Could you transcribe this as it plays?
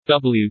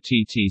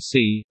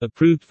WTTC,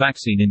 approved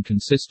vaccine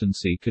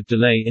inconsistency could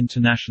delay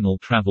international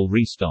travel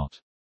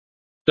restart.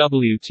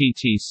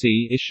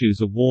 WTTC issues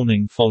a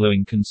warning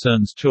following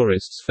concerns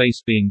tourists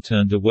face being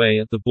turned away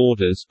at the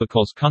borders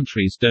because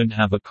countries don't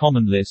have a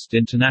common list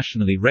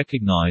internationally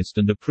recognized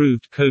and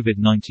approved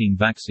COVID-19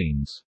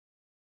 vaccines.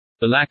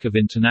 The lack of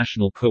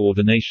international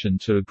coordination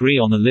to agree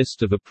on a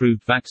list of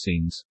approved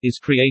vaccines is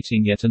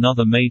creating yet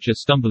another major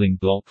stumbling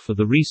block for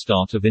the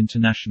restart of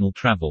international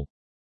travel.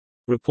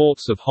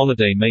 Reports of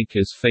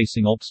holidaymakers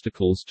facing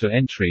obstacles to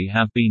entry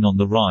have been on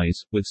the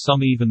rise, with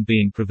some even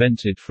being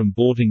prevented from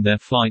boarding their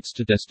flights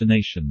to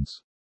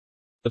destinations.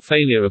 The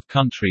failure of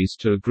countries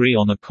to agree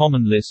on a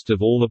common list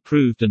of all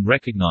approved and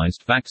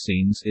recognized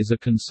vaccines is a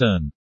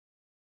concern.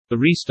 The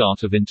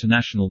restart of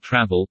international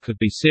travel could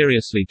be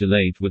seriously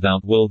delayed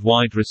without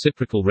worldwide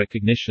reciprocal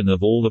recognition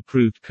of all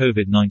approved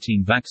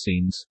COVID-19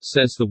 vaccines,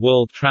 says the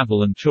World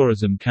Travel and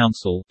Tourism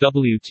Council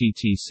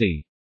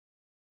 (WTTC).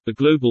 The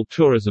global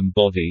tourism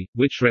body,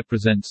 which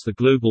represents the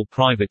global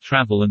private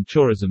travel and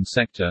tourism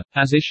sector,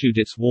 has issued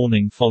its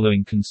warning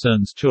following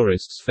concerns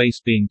tourists face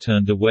being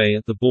turned away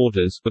at the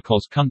borders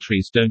because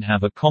countries don't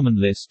have a common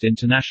list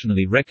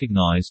internationally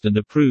recognized and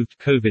approved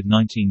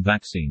COVID-19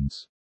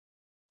 vaccines.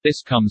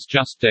 This comes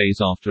just days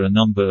after a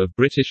number of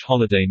British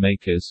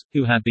holidaymakers,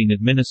 who had been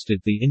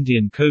administered the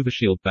Indian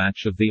Covishield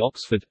batch of the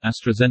Oxford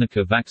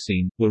AstraZeneca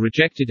vaccine, were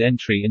rejected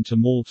entry into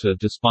Malta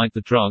despite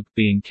the drug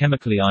being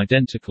chemically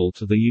identical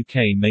to the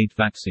UK-made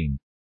vaccine.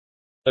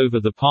 Over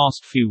the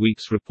past few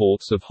weeks,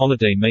 reports of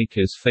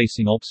holidaymakers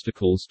facing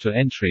obstacles to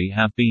entry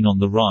have been on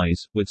the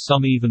rise, with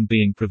some even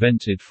being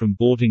prevented from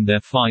boarding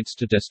their flights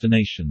to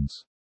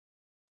destinations.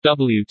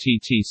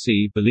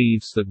 WTTC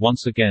believes that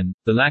once again,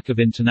 the lack of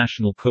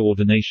international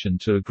coordination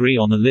to agree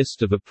on a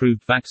list of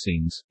approved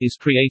vaccines is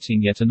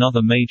creating yet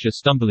another major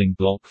stumbling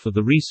block for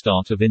the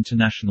restart of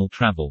international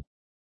travel.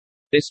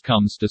 This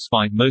comes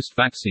despite most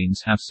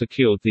vaccines have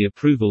secured the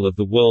approval of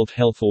the World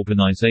Health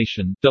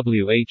Organization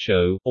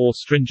 (WHO) or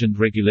stringent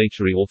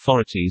regulatory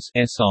authorities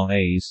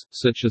 (SRAs),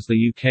 such as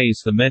the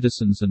UK's the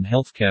Medicines and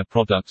Healthcare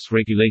Products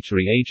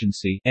Regulatory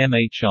Agency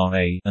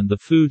 (MHRA) and the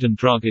Food and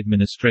Drug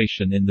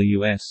Administration in the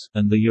US,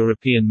 and the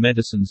European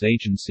Medicines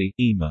Agency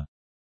 (EMA).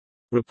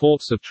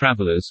 Reports of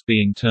travelers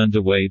being turned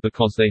away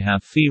because they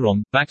have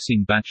wrong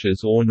vaccine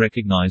batches or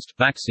unrecognized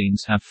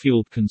vaccines have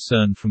fueled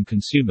concern from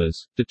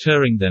consumers,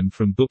 deterring them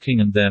from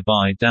booking and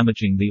thereby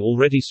damaging the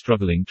already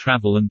struggling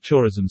travel and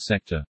tourism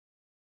sector.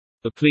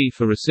 The plea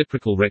for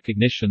reciprocal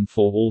recognition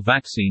for all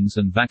vaccines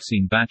and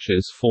vaccine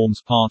batches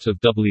forms part of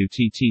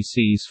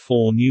WTTC's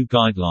 4 new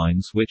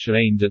guidelines which are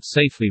aimed at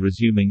safely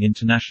resuming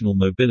international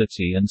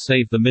mobility and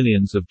save the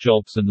millions of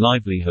jobs and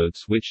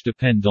livelihoods which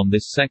depend on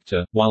this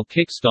sector, while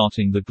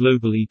kick-starting the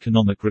global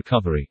economic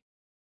recovery.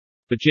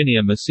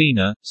 Virginia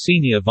Messina,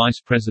 Senior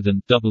Vice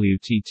President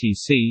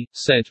WTTC,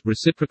 said,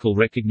 "Reciprocal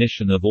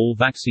recognition of all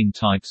vaccine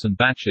types and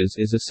batches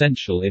is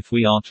essential if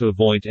we are to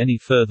avoid any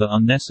further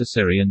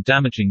unnecessary and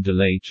damaging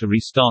delay to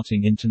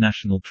restarting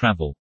international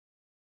travel.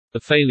 The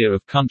failure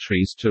of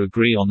countries to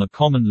agree on a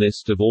common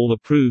list of all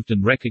approved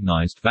and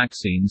recognized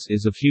vaccines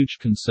is of huge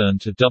concern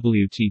to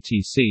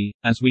WTTC.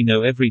 As we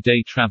know,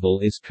 everyday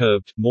travel is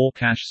curbed, more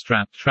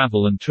cash-strapped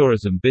travel and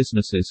tourism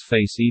businesses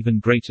face even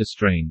greater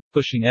strain,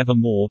 pushing ever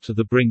more to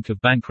the brink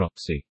of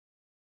bankruptcy.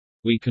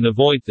 We can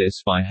avoid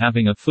this by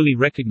having a fully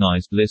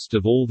recognized list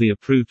of all the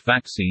approved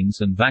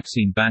vaccines and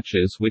vaccine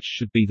batches, which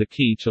should be the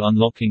key to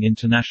unlocking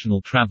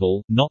international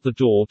travel, not the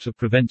door to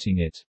preventing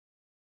it.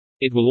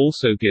 It will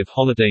also give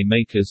holiday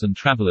makers and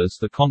travelers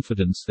the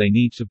confidence they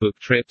need to book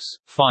trips,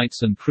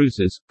 flights and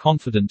cruises,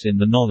 confident in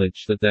the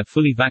knowledge that their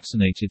fully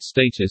vaccinated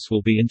status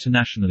will be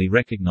internationally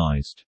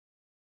recognized."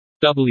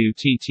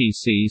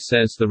 WTTC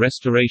says the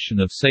restoration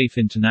of safe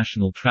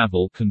international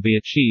travel can be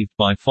achieved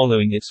by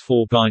following its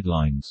 4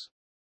 guidelines.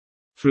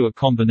 Through a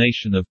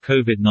combination of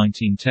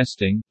COVID-19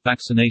 testing,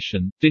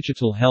 vaccination,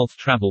 digital health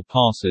travel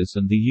passes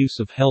and the use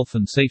of health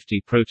and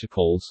safety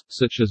protocols,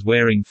 such as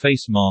wearing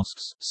face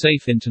masks,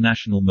 safe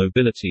international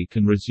mobility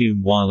can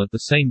resume while at the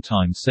same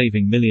time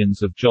saving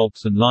millions of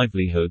jobs and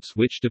livelihoods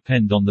which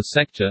depend on the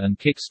sector and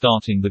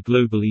kick-starting the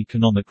global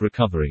economic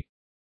recovery.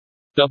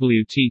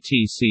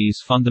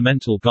 WTTC's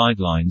fundamental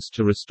guidelines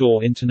to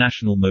restore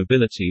international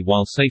mobility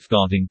while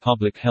safeguarding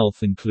public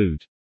health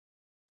include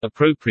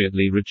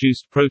appropriately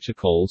reduced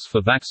protocols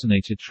for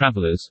vaccinated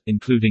travelers,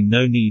 including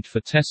no need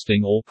for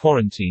testing or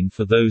quarantine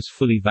for those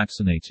fully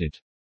vaccinated.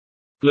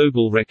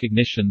 Global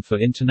recognition for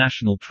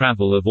international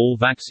travel of all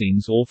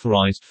vaccines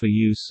authorized for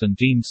use and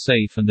deemed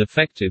safe and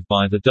effective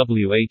by the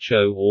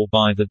WHO or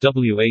by the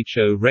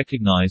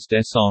WHO-recognized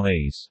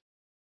SRAs.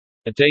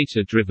 A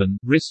data-driven,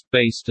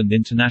 risk-based and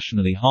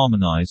internationally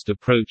harmonized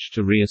approach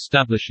to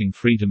re-establishing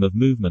freedom of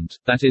movement,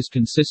 that is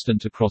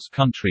consistent across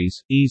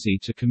countries, easy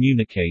to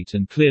communicate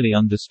and clearly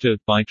understood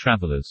by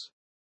travelers.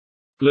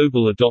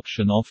 Global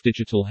adoption of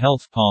digital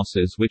health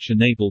passes which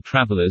enable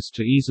travelers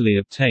to easily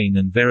obtain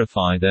and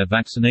verify their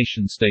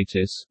vaccination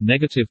status,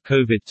 negative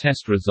COVID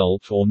test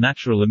result or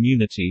natural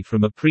immunity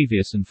from a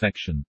previous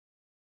infection.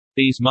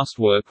 These must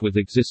work with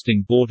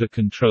existing border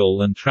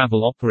control and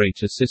travel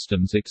operator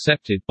systems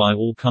accepted by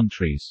all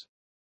countries.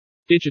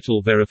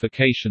 Digital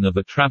verification of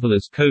a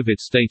traveler's COVID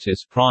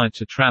status prior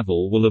to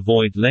travel will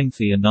avoid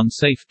lengthy and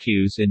unsafe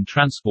queues in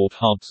transport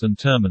hubs and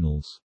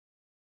terminals.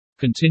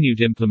 Continued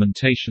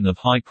implementation of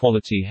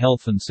high-quality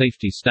health and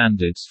safety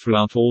standards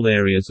throughout all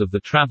areas of the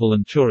travel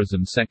and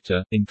tourism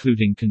sector,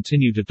 including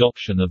continued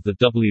adoption of the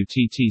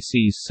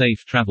WTTC's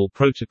Safe Travel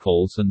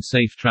Protocols and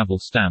Safe Travel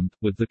Stamp,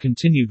 with the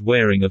continued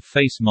wearing of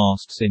face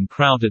masks in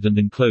crowded and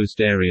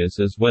enclosed areas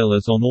as well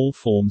as on all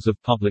forms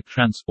of public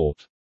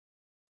transport.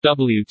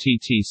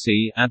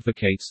 WTTC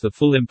advocates the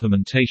full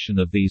implementation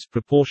of these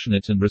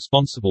proportionate and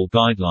responsible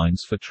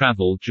guidelines for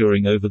travel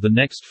during over the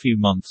next few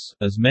months,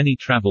 as many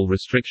travel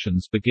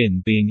restrictions begin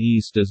being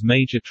eased as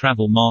major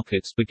travel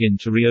markets begin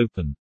to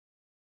reopen.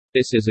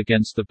 This is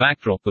against the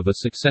backdrop of a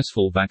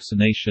successful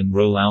vaccination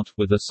rollout,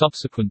 with a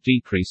subsequent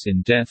decrease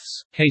in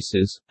deaths,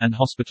 cases, and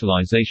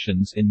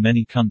hospitalizations in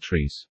many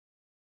countries.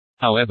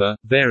 However,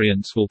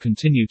 variants will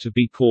continue to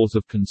be cause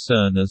of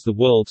concern as the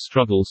world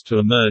struggles to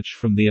emerge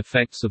from the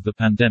effects of the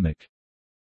pandemic.